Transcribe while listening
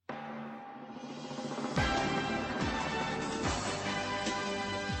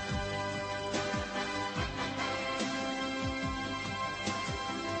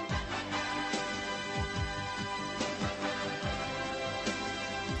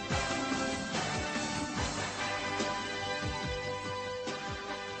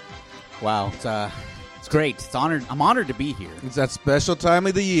Wow, it's great. I'm honored to be here. It's that special time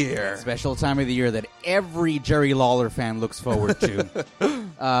of the year. Special time of the year that every Jerry Lawler fan looks forward to.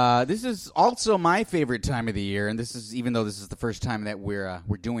 This is also my favorite time of the year, and this is even though this is the first time that we're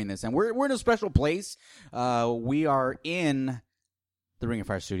doing this, and we're in a special place. We are in the Ring of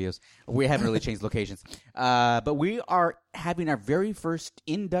Fire Studios. We haven't really changed locations, but we are having our very first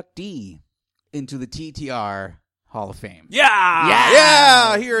inductee into the TTR Hall of Fame.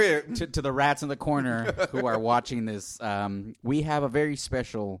 Yeah, hear it. To the rats in the corner who are watching this, we have a very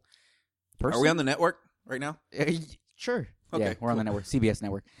special person. Are we on the network right now? Sure. Okay, yeah, we're on the network, CBS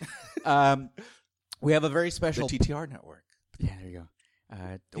network. We have a very special... The TTR network. Yeah, there you go.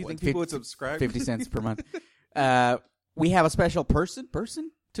 Do you think people would subscribe? 50 cents per month. We have a special person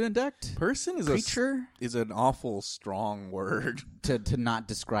to induct. Person is creature is an awful strong word to not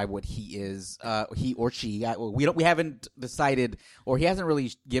describe what he is. He or she. We haven't decided, or he hasn't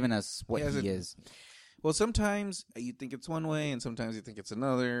really given us what he is. Well, sometimes you think it's one way, and sometimes you think it's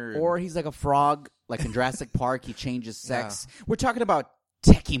another. Or he's like a frog, like in Jurassic Park. He changes sex. Yeah. We're talking about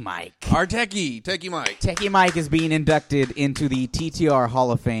Techie Mike. Our Techie Mike. Techie Mike is being inducted into the TTR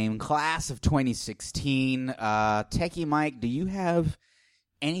Hall of Fame class of 2016. Techie Mike, do you have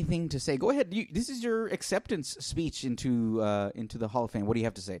anything to say? Go ahead. This is your acceptance speech into the Hall of Fame. What do you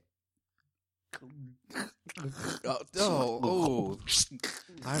have to say?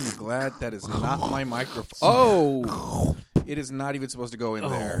 I'm glad that is not my microphone. Oh, it is not even supposed to go in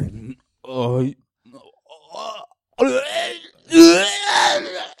there.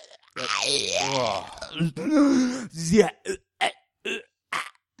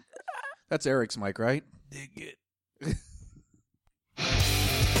 That's Eric's mic, right? Dig it.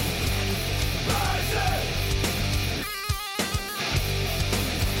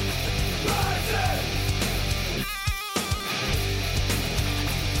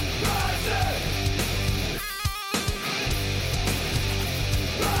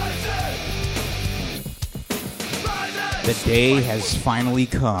 The day has finally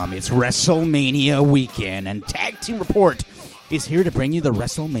come. It's WrestleMania weekend, and Tag Team Report is here to bring you the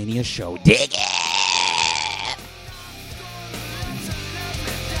WrestleMania show. Dig it!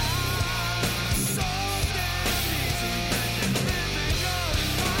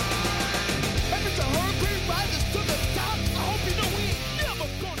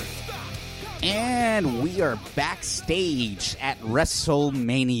 And we are backstage at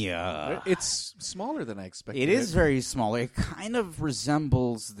WrestleMania. It's smaller than I expected. It is very small. It kind of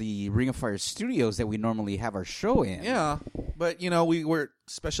resembles the Ring of Fire Studios that we normally have our show in. Yeah, but, we were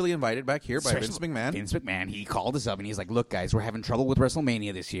specially invited back here by Vince McMahon. Vince McMahon, he called us up and he's like, look, guys, we're having trouble with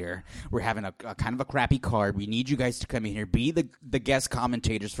WrestleMania this year. We're having a kind of a crappy card. We need you guys to come in here, be the guest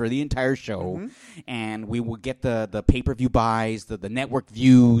commentators for the entire show, and we will get the pay-per-view buys, the network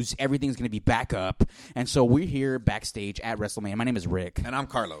views. Everything's going to be back up. And so we're here backstage at WrestleMania. My name is Rick. And I'm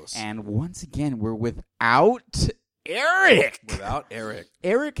Carlos. And once again, we're without Eric. Without Eric.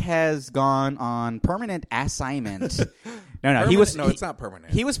 Eric has gone on permanent assignment. No, it's not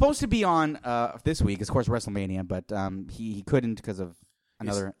permanent. He was supposed to be on this week, of course, WrestleMania, but he couldn't because of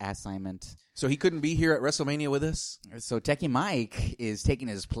another assignment. So he couldn't be here at WrestleMania with us? So Techie Mike is taking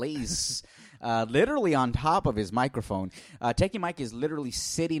his place literally on top of his microphone. Techie Mike is literally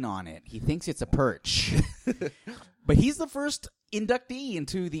sitting on it. He thinks it's a perch. But he's the first inductee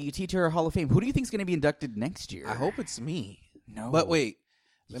into the TTR Hall of Fame. Who do you think is going to be inducted next year? I hope it's me. No. But wait,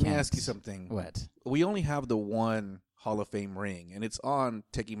 let me ask you something. What? We only have the one Hall of Fame ring, and it's on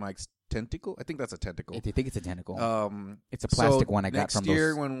Techie Mike's tentacle. I think that's a tentacle. I think it's a tentacle. It's a plastic one I got from those. Next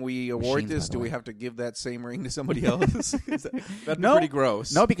year, when we award this, do we have to give that same ring to somebody else? That'd be No. pretty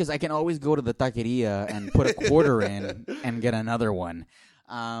gross. No, because I can always go to the taqueria and put a quarter in and get another one.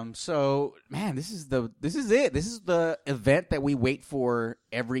 So, man, this is it. This is the event that we wait for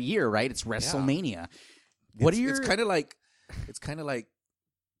every year, right? It's WrestleMania. Yeah. It's kind of like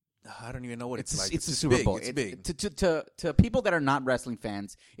I don't even know what it's like. It's the Super Bowl. It's big. To people that are not wrestling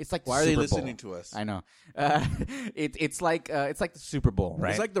fans, it's like the Why are Super they Bowl. listening to us? I know. It's like the Super Bowl, right?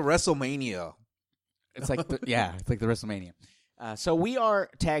 It's like the WrestleMania. It's like the WrestleMania. So we are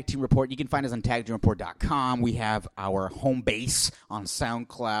Tag Team Report. You can find us on tagteamreport.com. We have our home base on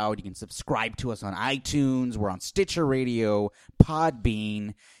SoundCloud. You can subscribe to us on iTunes. We're on Stitcher Radio,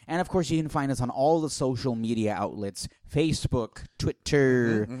 Podbean. And, of course, you can find us on all the social media outlets, Facebook,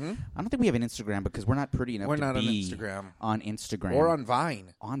 Twitter. I don't think we have an Instagram because we're not pretty enough to be on Instagram. Or on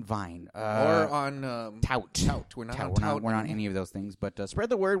Vine. Or on Tout. We're not Tout. on Tout. We're not on any of those things. But spread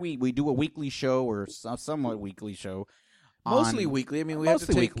the word. We do a weekly show or somewhat weekly show. Mostly weekly. I mean, we had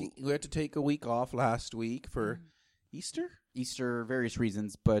to take a week off last week for Easter. Easter, various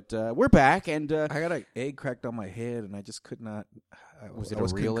reasons. But we're back, and I got an egg cracked on my head, and I just could not. Was it I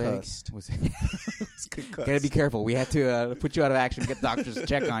was a real concussed. egg? Was it? I was concussed. Gotta be careful. We had to put you out of action, get doctors to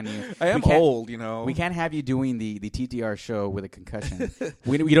check on you. I am old, you know. We can't have you doing the TTR show with a concussion.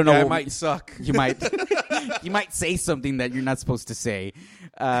 We don't know. Yeah, it might suck. You might you might say something that you're not supposed to say.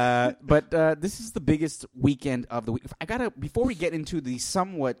 But this is the biggest weekend of the week. Before we get into the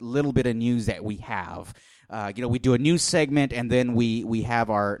somewhat little bit of news that we have. We do a news segment, and then we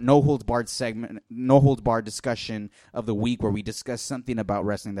have our no holds barred segment, no holds barred discussion of the week, where we discuss something about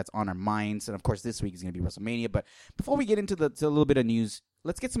wrestling that's on our minds. And of course, this week is going to be WrestleMania. But before we get into to a little bit of news,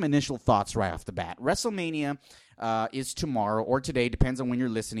 let's get some initial thoughts right off the bat. WrestleMania is tomorrow or today, depends on when you're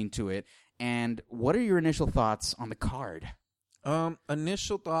listening to it. And what are your initial thoughts on the card?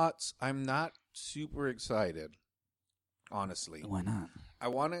 Initial thoughts. I'm not super excited, honestly. Why not?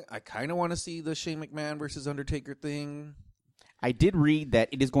 I kind of want to see the Shane McMahon versus Undertaker thing. I did read that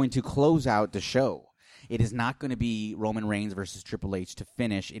it is going to close out the show. It is not going to be Roman Reigns versus Triple H to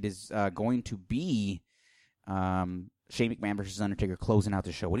finish. It is going to be Shane McMahon versus Undertaker closing out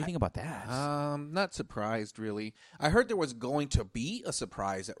the show. What do you think about that? Not surprised, really. I heard there was going to be a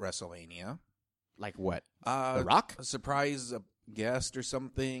surprise at WrestleMania. Like what? The Rock? A surprise guest or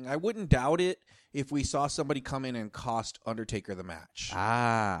something. I wouldn't doubt it if we saw somebody come in and cost Undertaker the match.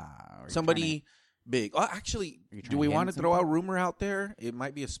 Somebody big. Actually, do we want to throw a rumor out there? It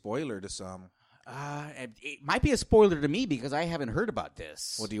might be a spoiler to some. It might be a spoiler to me because I haven't heard about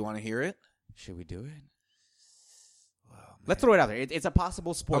this. Well, do you want to hear it? Should we do it? Let's throw it out there. It's a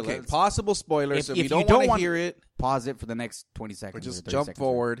possible spoiler. Okay, possible spoiler. So if you don't want to hear it, pause it for the next 20 seconds. Or just jump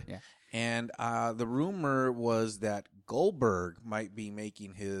forward. Yeah. And the rumor was that Goldberg might be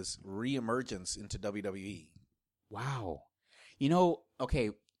making his reemergence into WWE. Wow.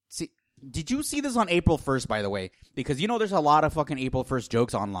 Okay. See, did you see this on April 1st, by the way? Because there's a lot of fucking April 1st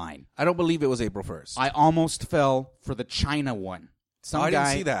jokes online. I don't believe it was April 1st. I almost fell for the China one. I didn't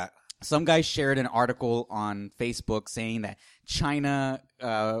see that. Some guy shared an article on Facebook saying that China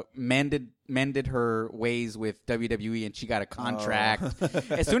mended her ways with WWE and she got a contract.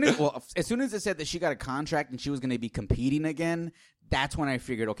 As soon as it said that she got a contract and she was going to be competing again, that's when I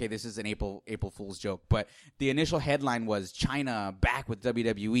figured, okay, this is an April Fool's joke. But the initial headline was China back with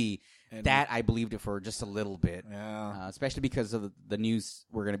WWE. And that I believed it for just a little bit, especially because of the news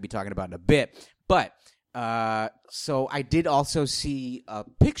we're going to be talking about in a bit. But so I did also see a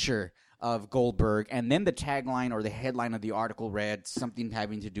picture of Goldberg, and then the tagline or the headline of the article read something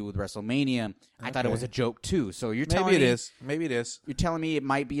having to do with WrestleMania. I thought it was a joke too. So you're telling me Maybe it is. You're telling me it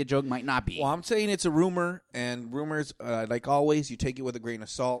might be a joke, might not be. Well, I'm saying it's a rumor, and rumors, like always, you take it with a grain of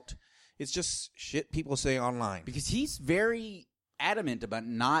salt. It's just shit people say online. Because he's very adamant about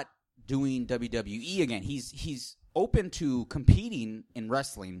not doing WWE again. He's open to competing in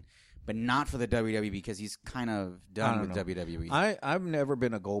wrestling, but not for the WWE because he's kind of done with WWE. I've never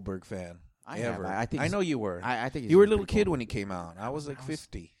been a Goldberg fan. Ever. I know you were. I think you were a little kid when he came out. I was like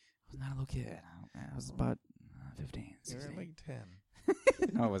 50. I was not a little kid. I was about 15. 16. You were like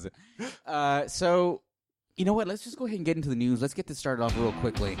 10. No, I wasn't. So, you know what? Let's just go ahead and get into the news. Let's get this started off real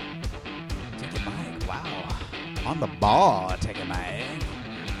quickly. Take a Mike. Wow. On the ball, take a Mike.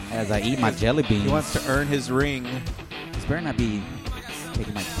 As I eat my jelly beans. He wants to earn his ring. This better not be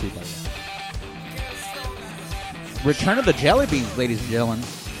taking my tooth out. Return of the jelly beans, ladies and gentlemen.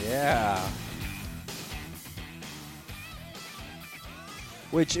 Yeah.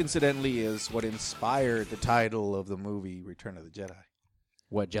 Which, incidentally, is what inspired the title of the movie Return of the Jedi.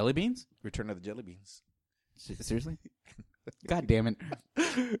 What, jelly beans? Return of the Jelly Beans. Seriously? God damn it.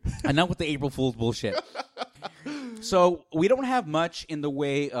 Enough with the April Fool's bullshit. So, we don't have much in the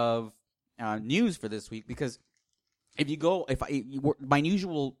way of news for this week because my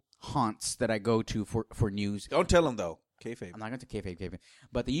usual haunts that I go to for news. Don't tell them, though. Kayfabe. I'm not going to kayfabe.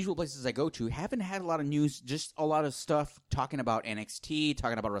 But the usual places I go to haven't had a lot of news, just a lot of stuff talking about NXT,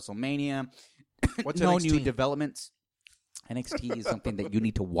 talking about WrestleMania. What's no NXT? new developments. NXT is something that you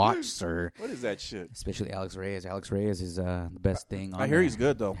need to watch, sir. What is that shit? Especially Alex Reyes. Alex Reyes is the best thing on I hear he's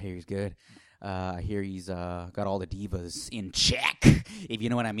good, though. I hear he's good. I hear he's got all the divas in check, if you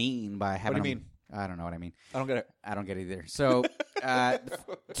know what I mean by having What do you mean? I don't know what I mean. I don't get it. I don't get it either. So,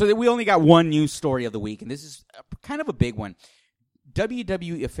 so we only got one news story of the week, and this is kind of a big one.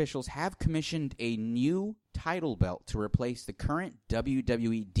 WWE officials have commissioned a new title belt to replace the current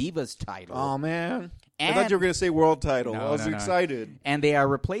WWE Divas title. Oh, man. I thought you were going to say world title. No, I was excited. And they are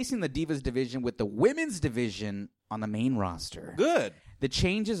replacing the Divas division with the women's division on the main roster. Good. The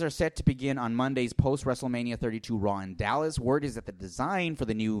changes are set to begin on Monday's post-WrestleMania 32 Raw in Dallas. Word is that the design for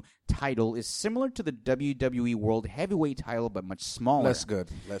the new title is similar to the WWE World Heavyweight title, but much smaller. Less good.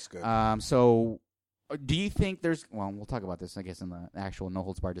 So, do you think there's... Well, we'll talk about this, I guess, in the actual No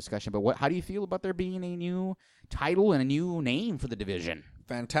Holds Barred discussion. But how do you feel about there being a new title and a new name for the division?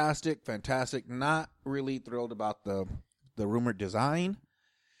 Fantastic. Not really thrilled about the rumored design.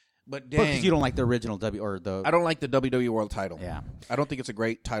 But dang. Because you don't like the original I don't like the WWE World title. Yeah. I don't think it's a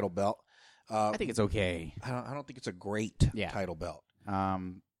great title belt. I think it's okay. I don't think it's a great title belt.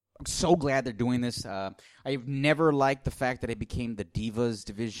 I'm so glad they're doing this. I've never liked the fact that it became the Divas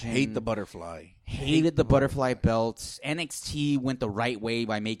division. Hate the butterfly. Hated the butterfly belts. NXT went the right way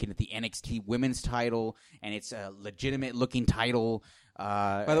by making it the NXT women's title, and it's a legitimate looking title.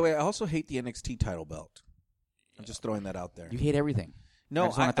 By the way, I also hate the NXT title belt. I'm just throwing that out there. You hate everything. No,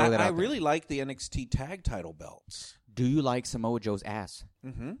 I really like the NXT tag title belts. Do you like Samoa Joe's ass?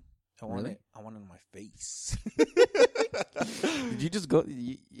 Mm-hmm. I want it on my face. Did you just go?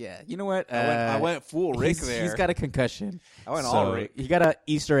 Yeah. You know what? I went full Rick there. He's got a concussion. I went all Rick. He got an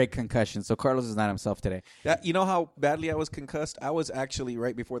Easter egg concussion, so Carlos is not himself today. You know how badly I was concussed? I was actually,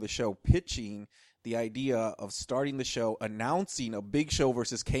 right before the show, pitching the idea of starting the show, announcing a Big Show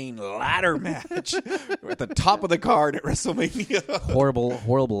versus Kane ladder match at the top of the card at WrestleMania.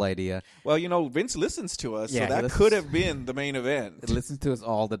 Horrible idea. Well, Vince listens to us, so that could have been the main event. It listens to us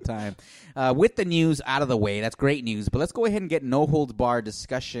all the time. With the news out of the way, that's great news, but let's go ahead and get No Holds Barred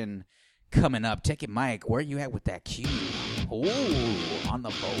discussion coming up. Check it, Mike. Where are you at with that cue? Oh, on the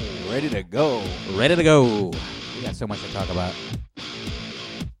phone. Ready to go. Ready to go. We got so much to talk about.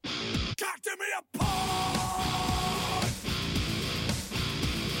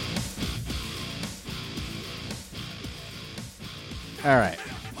 All right.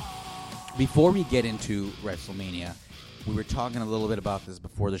 Before we get into WrestleMania, we were talking a little bit about this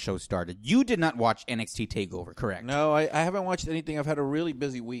before the show started. You did not watch NXT TakeOver, correct? No, I haven't watched anything. I've had a really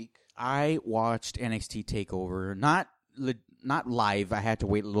busy week. I watched NXT TakeOver, not live. I had to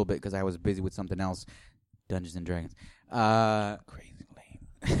wait a little bit because I was busy with something else, Dungeons and Dragons. Crazy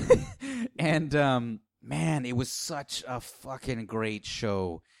lame. And man, it was such a fucking great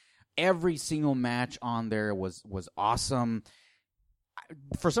show. Every single match on there was awesome.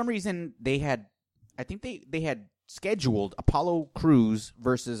 For some reason, they had scheduled Apollo Crews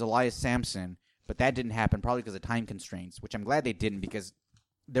versus Elias Sampson, but that didn't happen, probably because of time constraints, which I'm glad they didn't, because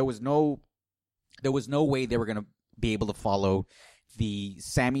there was no way they were going to be able to follow the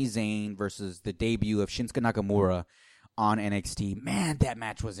Sami Zayn versus the debut of Shinsuke Nakamura on NXT. Man, that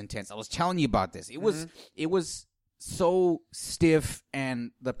match was intense. I was telling you about this. It was so stiff,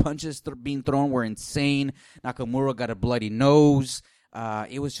 and the punches being thrown were insane. Nakamura got a bloody nose.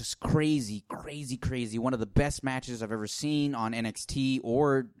 It was just crazy. One of the best matches I've ever seen on NXT,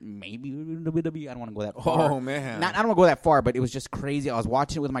 or maybe WWE. I don't want to go that far. Oh, man. I don't want to go that far, but it was just crazy. I was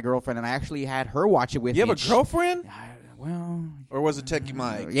watching it with my girlfriend, and I actually had her watch it with me. You have a girlfriend? Well... Or was it Techie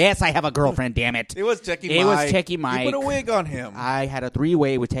Mike? Yes, I have a girlfriend, damn it. It was Techie Mike. It was Techie Mike. You put a wig on him. I had a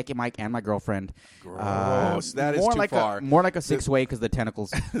 3-way with Techie Mike and my girlfriend. Gross. That is too far. More like a 6-way because of the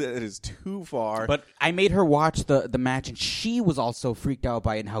tentacles. That is too far. But I made her watch the match, and she was also freaked out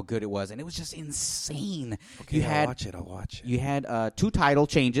by it and how good it was. And it was just insane. Okay, I'll watch it. You had 2 title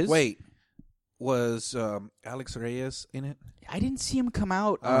changes. Wait. Was Alex Reyes in it? I didn't see him come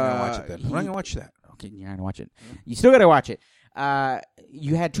out. I'm going to watch it then. I'm going to watch that. Okay, you're going to watch it. Mm-hmm. You still got to watch it.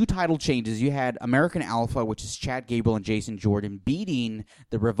 You had 2 title changes. You had American Alpha, which is Chad Gable and Jason Jordan, beating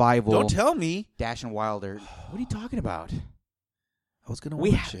the Revival. Don't tell me. Dash and Wilder. What are you talking about? I was going to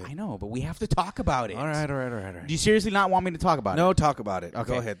watch it. I know, but we have to talk about it. All right. Do you seriously not want me to talk about it? No, talk about it.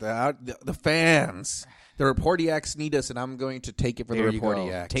 Okay. Go ahead. The fans. The reportiacs need us, and I'm going to take it for the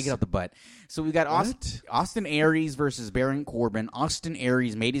reportiacs. Take it up the butt. So we got Austin Aries versus Baron Corbin. Austin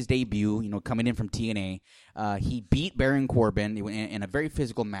Aries made his debut, coming in from TNA. He beat Baron Corbin in a very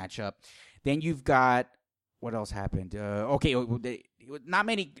physical matchup. Then you've got, what else happened? Not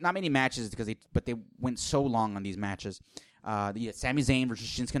many matches but they went so long on these matches. You had Sami Zayn versus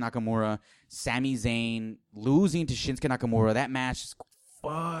Shinsuke Nakamura. Sami Zayn losing to Shinsuke Nakamura. That match is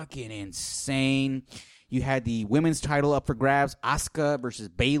fucking insane. You had the women's title up for grabs. Asuka versus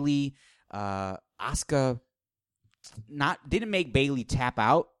Bayley. Asuka didn't make Bayley tap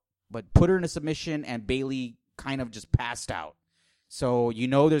out, but put her in a submission, and Bayley kind of just passed out. So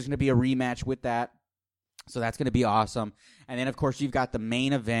there's going to be a rematch with that. So that's going to be awesome. And then, of course, you've got the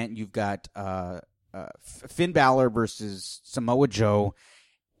main event. You've got Finn Balor versus Samoa Joe.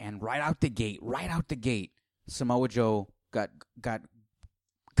 And right out the gate, Samoa Joe got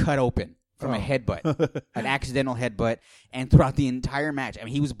cut open from a headbutt, an accidental headbutt, and throughout the entire match, I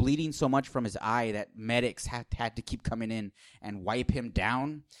mean, he was bleeding so much from his eye that medics had to keep coming in and wipe him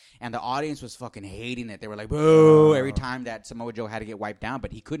down, and the audience was fucking hating it. They were like, boo, every time that Samoa Joe had to get wiped down,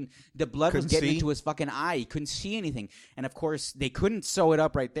 but he couldn't. The blood was getting into his fucking eye. He couldn't see anything, and of course, they couldn't sew it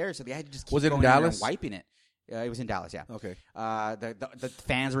up right there, so they had to just keep going in there and wiping it. It was in Dallas, yeah. Okay. The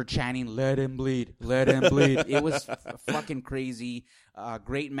fans were chanting, "Let him bleed, let him bleed." It was fucking crazy.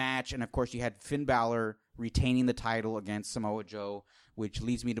 Great match, and of course, you had Finn Balor retaining the title against Samoa Joe, which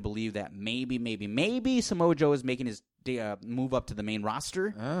leads me to believe that maybe Samoa Joe is making his move up to the main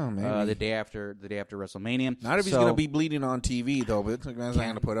roster. Oh, maybe the day after WrestleMania. Not if he's going to be bleeding on TV though. But McMahon's not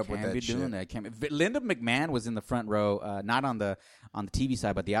going to put up with that shit. Doing that. Linda McMahon was in the front row, not on the TV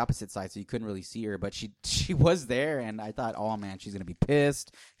side, but the opposite side, so you couldn't really see her. But she was there, and I thought, oh man, she's going to be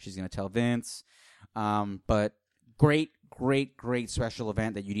pissed. She's going to tell Vince. But great special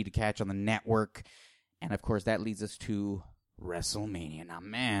event that you need to catch on the network, and of course that leads us to WrestleMania. Now,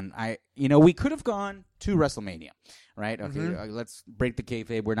 man, we could have gone to WrestleMania, right? Okay, let's break the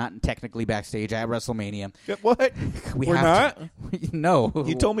kayfabe. We're not technically backstage at WrestleMania. What? We're not? No.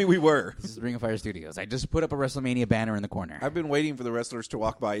 You told me we were. This is Ring of Fire Studios. I just put up a WrestleMania banner in the corner. I've been waiting for the wrestlers to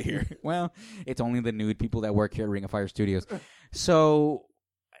walk by here. Well, it's only the nude people that work here at Ring of Fire Studios. So,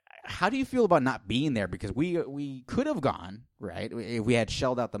 how do you feel about not being there? Because we could have gone, right? If we had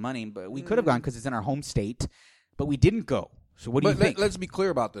shelled out the money, but we could have gone because it's in our home state, but we didn't go. So what do you think? Let's be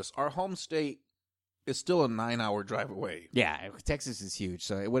clear about this. Our home state is still a 9-hour drive away. Yeah, Texas is huge,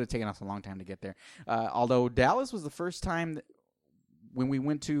 so it would have taken us a long time to get there. Although Dallas was the first time when we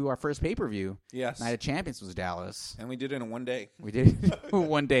went to our first pay-per-view. Yes. Night of Champions was Dallas. And we did it in one day. We did it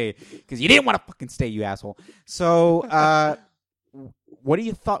one day because you didn't want to fucking stay, you asshole. So what do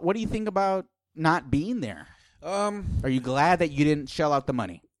you think about not being there? Are you glad that you didn't shell out the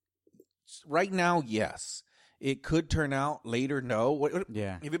money? Right now, yes. It could turn out later, no.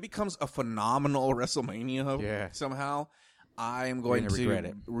 Yeah. If it becomes a phenomenal WrestleMania somehow, I am going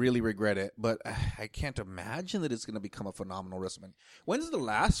to really regret it. But I can't imagine that it's going to become a phenomenal WrestleMania. When's the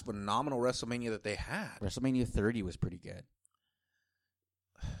last phenomenal WrestleMania that they had? WrestleMania 30 was pretty good.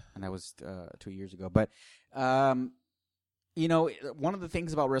 And that was 2 years ago. But, one of the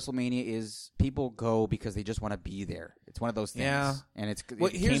things about WrestleMania is people go because they just want to be there. It's one of those things. Yeah. And it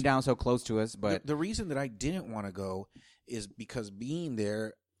came down so close to us. But the reason that I didn't want to go is because being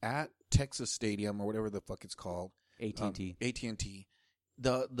there at Texas Stadium or whatever the fuck it's called. AT&T. AT&T.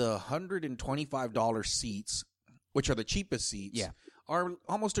 The $125 seats, which are the cheapest seats, are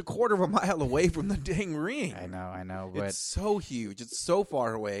almost a quarter of a mile away from the dang ring. I know. But it's so huge. It's so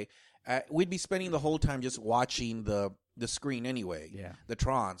far away. We'd be spending the whole time just watching the screen anyway, the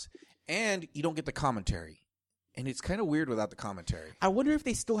Trons, and you don't get the commentary. And it's kind of weird without the commentary. I wonder if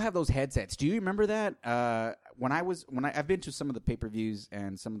they still have those headsets. Do you remember that? I've been to some of the pay-per-views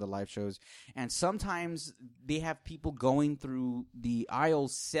and some of the live shows, and sometimes they have people going through the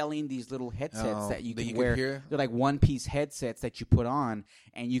aisles selling these little headsets that you can wear. They're like one-piece headsets that you put on,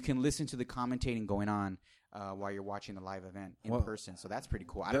 and you can listen to the commentating going on while you're watching the live event in person. So that's pretty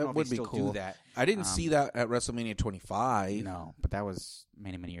cool. I don't know if they still do that. I didn't see that at WrestleMania 25. No, but that was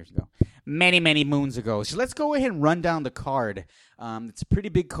many, many years ago. Many, many moons ago. So let's go ahead and run down the card. It's a pretty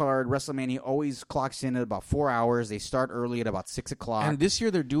big card. WrestleMania always clocks in at about 4 hours. They start early at about 6 o'clock. And this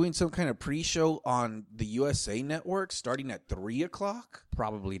year they're doing some kind of pre-show on the USA Network starting at 3 o'clock?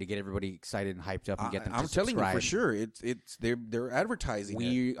 Probably to get everybody excited and hyped up and get them to I'm telling you for sure. They're advertising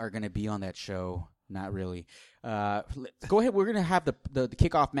We are going to be on that show. Not really. Go ahead. We're going to have the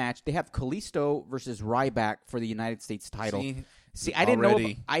kickoff match. They have Kalisto versus Ryback for the United States title. See, I didn't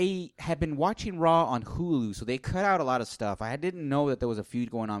know. I had been watching Raw on Hulu, so they cut out a lot of stuff. I didn't know that there was a feud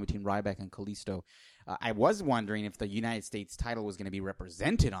going on between Ryback and Kalisto. I was wondering if the United States title was going to be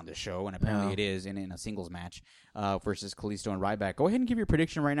represented on the show, and apparently it is in a singles match versus Kalisto and Ryback. Go ahead and give your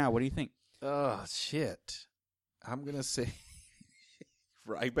prediction right now. What do you think? Oh, shit. I'm going to say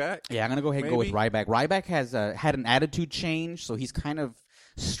Ryback? Yeah, I'm going to go ahead and go with Ryback. Ryback has had an attitude change, so he's kind of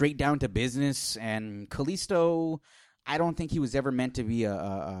straight down to business. And Kalisto, I don't think he was ever meant to be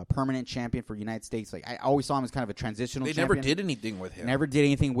a permanent champion for the United States. Like I always saw him as kind of a transitional champion. They never did anything with him. Never did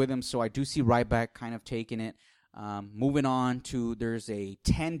anything with him, so I do see Ryback kind of taking it. Moving on to, there's a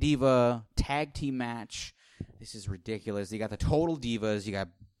 10-diva tag team match. This is ridiculous. You got the Total Divas. You got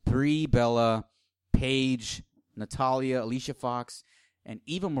Brie, Bella, Paige, Natalya, Alicia Fox, and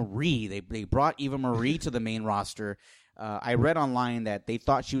Eva Marie. They brought Eva Marie to the main roster. I read online that they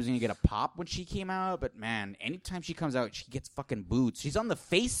thought she was going to get a pop when she came out, but man, anytime she comes out, she gets fucking booed. She's on the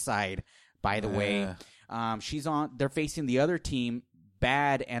face side, by the way. They're facing the other team,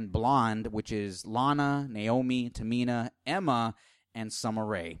 Bad and Blonde, which is Lana, Naomi, Tamina, Emma, and Summer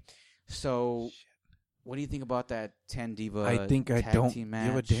Rae. So, what do you think about that 10 Diva I think I tag don't team match?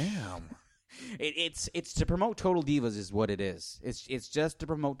 give a damn. It's to promote Total Divas is what it is. It's just to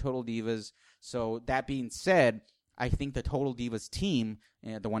promote Total Divas. So that being said, I think the Total Divas team,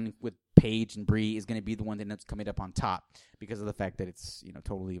 the one with Paige and Brie, is going to be the one that ends up coming up on top because of the fact that it's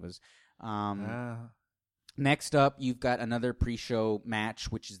Total Divas. Next up, you've got another pre-show match,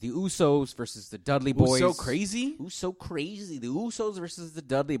 which is the Usos versus the Dudley Boys. Who's so crazy? Who's so crazy? The Usos versus the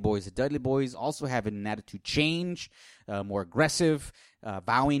Dudley Boys. The Dudley Boys also have an attitude change, more aggressive,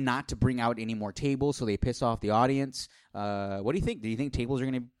 vowing not to bring out any more tables so they piss off the audience. What do you think? Do you think tables are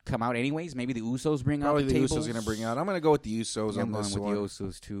going to come out anyways? Maybe the Usos bring out the tables? Probably the Usos going to bring out. I'm going to go with the Usos on this one. I'm going with the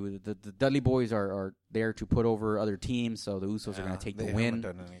Usos, too. The Dudley Boys are there to put over other teams, so the Usos are going to take the win. They haven't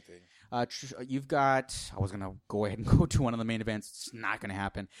done anything. You've got, I was going to go ahead and go to one of the main events. It's not going to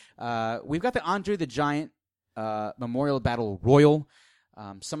happen. We've got the Andre the Giant Memorial Battle Royal.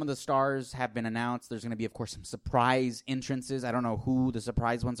 Some of the stars have been announced. There's going to be, of course, some surprise entrances. I don't know who the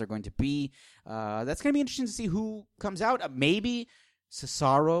surprise ones are going to be. That's going to be interesting to see who comes out. Maybe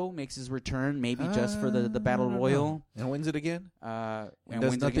Cesaro makes his return, maybe just for the Battle Royal. And wins it again? And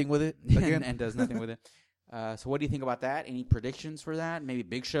does nothing with it again? and does nothing with it. So what do you think about that? Any predictions for that? Maybe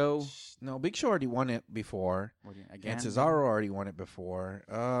Big Show? No, Big Show already won it before. Again? And Cesaro already won it before.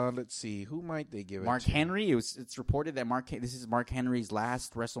 Let's see. Who might they give it to? Mark Henry? It's reported that this is Mark Henry's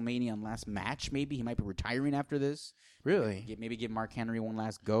last WrestleMania and last match, maybe. He might be retiring after this. Really? Maybe give Mark Henry one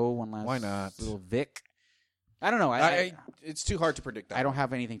last go, one last Why not? little Vic. I don't know. It's too hard to predict that. I don't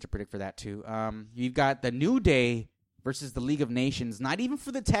have anything to predict for that, too. You've got the New Day versus the League of Nations, not even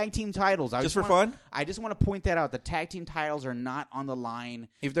for the tag team titles. Just for fun? I just want to point that out. The tag team titles are not on the line.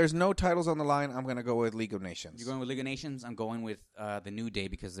 If there's no titles on the line, I'm going to go with League of Nations. You're going with League of Nations? I'm going with the New Day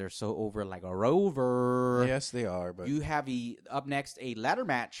because they're so over like a rover. Yes, they are. But you have up next a ladder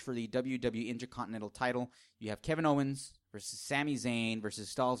match for the WWE Intercontinental title. You have Kevin Owens versus Sami Zayn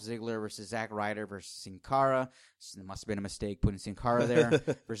versus Dolph Ziggler versus Zack Ryder versus Sin Cara. It must have been a mistake putting Sin Cara there.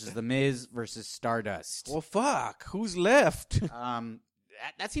 Versus The Miz versus Stardust. Well, fuck. Who's left?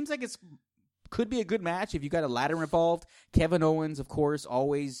 That seems like could be a good match if you got a ladder involved. Kevin Owens, of course,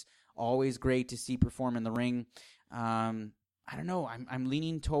 always great to see perform in the ring. I don't know. I'm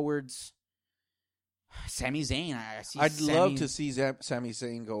leaning towards Sami Zayn. I'd love to see Sami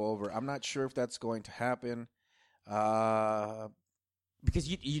Zayn go over. I'm not sure if that's going to happen. Because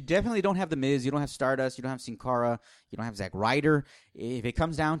you definitely don't have The Miz, you don't have Stardust, you don't have Sin Cara, you don't have Zack Ryder. If it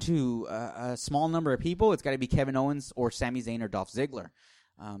comes down to a small number of people, it's got to be Kevin Owens or Sami Zayn or Dolph Ziggler.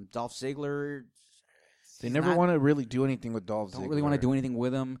 Dolph Ziggler, they never want to really do anything with Dolph Ziggler. Don't really want to do anything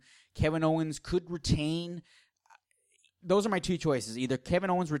with him. Kevin Owens could retain. Those are my two choices. Either Kevin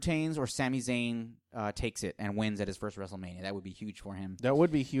Owens retains or Sami Zayn takes it and wins at his first WrestleMania. That would be huge for him. That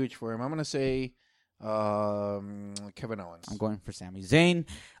would be huge for him. I'm going to say Kevin Owens. I'm going for Sami Zayn.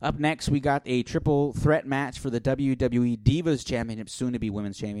 Up next, we got a triple threat match for the WWE Divas Championship, soon to be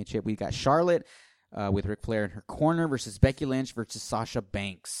Women's Championship. We got Charlotte with Ric Flair in her corner versus Becky Lynch versus Sasha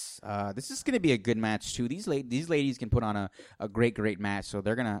Banks. This is going to be a good match too. These ladies can put on a great match, so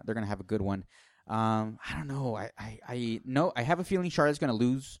they're gonna have a good one. I don't know. I have a feeling Charlotte's going to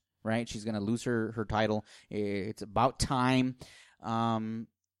lose. Right, she's going to lose her title. It's about time.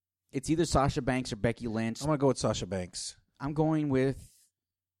 It's either Sasha Banks or Becky Lynch. I'm going to go with Sasha Banks. I'm going with...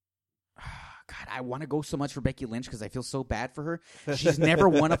 God, I want to go so much for Becky Lynch because I feel so bad for her. She's never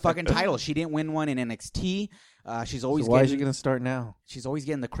won a fucking title. She didn't win one in NXT. She's always why is she going to start now? She's always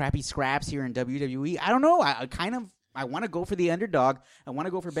getting the crappy scraps here in WWE. I don't know. I want to go for the underdog. I want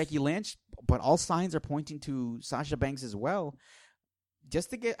to go for Becky Lynch, but all signs are pointing to Sasha Banks as well.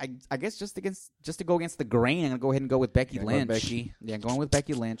 Just to go against the grain, I'm gonna go ahead and go with Becky Lynch. Going with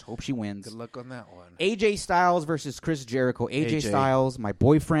Becky Lynch. Hope she wins. Good luck on that one. AJ Styles versus Chris Jericho. AJ Styles, my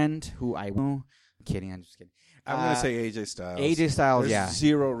boyfriend, who I'm kidding. I'm just kidding. I'm gonna say AJ Styles. AJ Styles. There's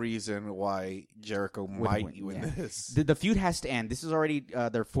zero reason why Jericho might win this. The feud has to end. This is already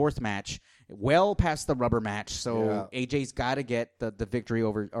their fourth match, well past the rubber match. So AJ's got to get the victory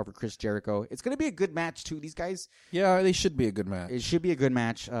over Chris Jericho. It's going to be a good match too. These guys. Yeah, they should be a good match. It should be a good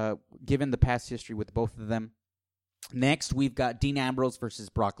match, given the past history with both of them. Next, we've got Dean Ambrose versus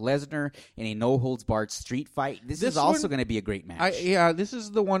Brock Lesnar in a no-holds-barred street fight. This is also going to be a great match. This is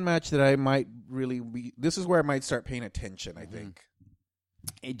the one match that I might really be... This is where I might start paying attention, I think.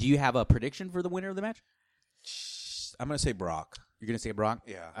 Do you have a prediction for the winner of the match? I'm going to say Brock. You're going to say Brock?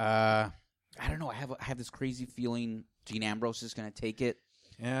 Yeah. I don't know. I have this crazy feeling Dean Ambrose is going to take it.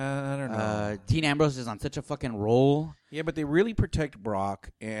 Yeah, I don't know. Dean Ambrose is on such a fucking roll. Yeah, but they really protect Brock,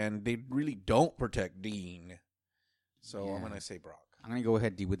 and they really don't protect Dean. So I'm going to say Brock. I'm going to go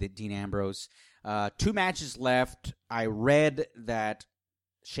ahead with it, Dean Ambrose. 2 matches left. I read that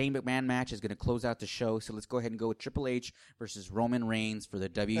Shane McMahon match is going to close out the show, so let's go ahead and go with Triple H versus Roman Reigns for the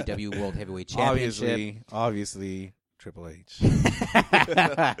WWE World Heavyweight Championship. Obviously, Triple H.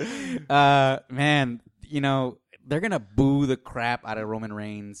 Man, they're going to boo the crap out of Roman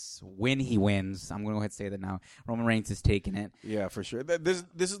Reigns when he wins. I'm going to go ahead and say that now. Roman Reigns is taking it. Yeah, for sure. This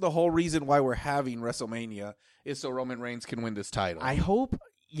is the whole reason why we're having WrestleMania, is so Roman Reigns can win this title. I hope,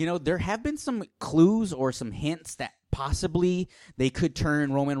 there have been some clues or some hints that possibly they could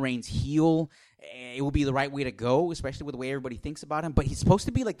turn Roman Reigns heel. It would be the right way to go, especially with the way everybody thinks about him. But he's supposed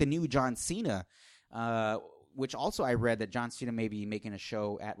to be like the new John Cena, which also I read that John Cena may be making a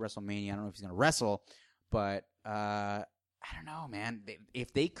show at WrestleMania. I don't know if he's going to wrestle, but I don't know, man.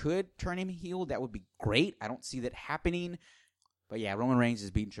 If they could turn him heel, that would be great. I don't see that happening. But yeah, Roman Reigns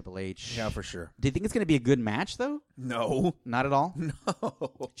is beating Triple H. Yeah, for sure. Do you think it's going to be a good match, though? No. Not at all?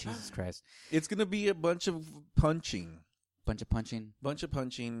 No. Jesus Christ. It's going to be a bunch of punching. Bunch of punching?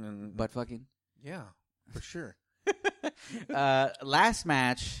 And butt fucking? Yeah, for sure. Last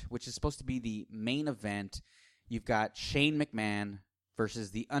match, which is supposed to be the main event, you've got Shane McMahon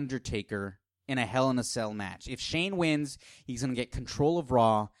versus The Undertaker in a Hell in a Cell match. If Shane wins, he's going to get control of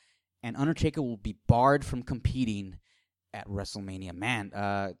Raw, and Undertaker will be barred from competing at WrestleMania. Man,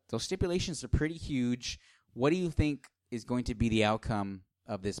 those stipulations are pretty huge. What do you think is going to be the outcome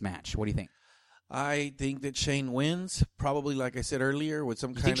of this match? What do you think? I think that Shane wins, probably like I said earlier, with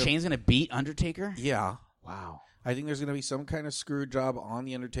some kind of... You think Shane's going to beat Undertaker? Yeah. Wow. I think there's going to be some kind of screw job on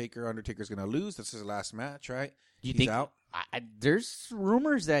The Undertaker. Undertaker's going to lose. This is his last match, right? He's think out. There's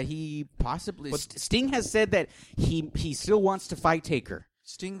rumors that he possibly... Sting has said that he still wants to fight Taker.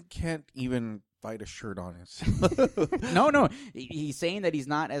 Sting can't even fight a shirt on his... No. He's saying that he's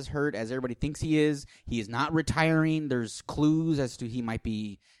not as hurt as everybody thinks he is. He is not retiring. There's clues as to he might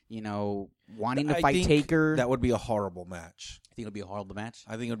be, wanting to fight Taker. That would be a horrible match. I think it would be a horrible match?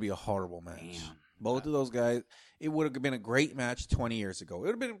 I think it would be a horrible match. Damn. Both of those guys, it would have been a great match 20 years ago. It would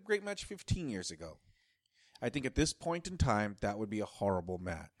have been a great match 15 years ago. I think at this point in time, that would be a horrible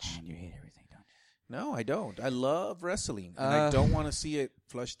match. Man, you hate everything, don't you? No, I don't. I love wrestling, and I don't want to see it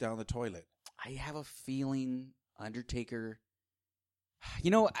flushed down the toilet. I have a feeling Undertaker...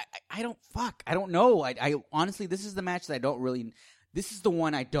 I don't know. I honestly, this is the match that I don't really... This is the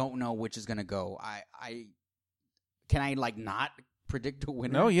one I don't know which is going to go. Can I, not predict a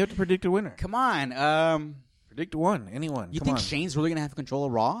winner? No, you have to predict a winner. Come on. Predict one. Anyone. You think Shane's really going to have control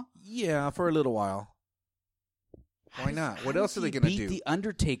of Raw? Yeah, for a little while. Why not? What else are they going to do? Beat The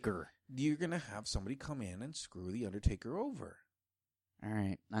Undertaker. You're going to have somebody come in and screw The Undertaker over. All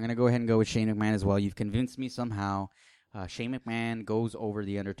right. I'm going to go ahead and go with Shane McMahon as well. You've convinced me somehow. Shane McMahon goes over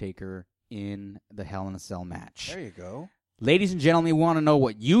The Undertaker in the Hell in a Cell match. There you go. Ladies and gentlemen, we want to know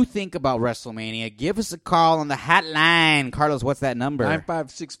what you think about WrestleMania. Give us a call on the hotline. Carlos, what's that number?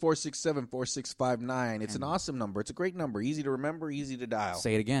 956-467-4659. It's an awesome number. It's a great number. Easy to remember, easy to dial.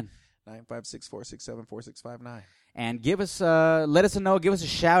 Say it again. 956-467-4659. And give us, let us know. Give us a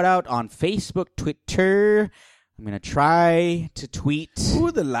shout out on Facebook, Twitter. I'm going to try to tweet.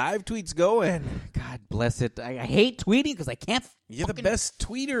 Ooh, the live tweet's going. God bless it. I hate tweeting because I can't. You're the best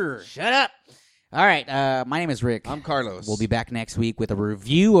tweeter. Shut up. All right. My name is Rick. I'm Carlos. We'll be back next week with a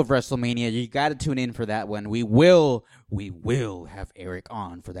review of WrestleMania. You got to tune in for that one. We will have Eric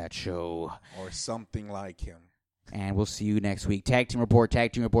on for that show. Or something like him. And we'll see you next week. Tag Team Report,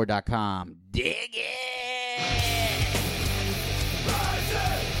 tagteamreport.com. Dig it!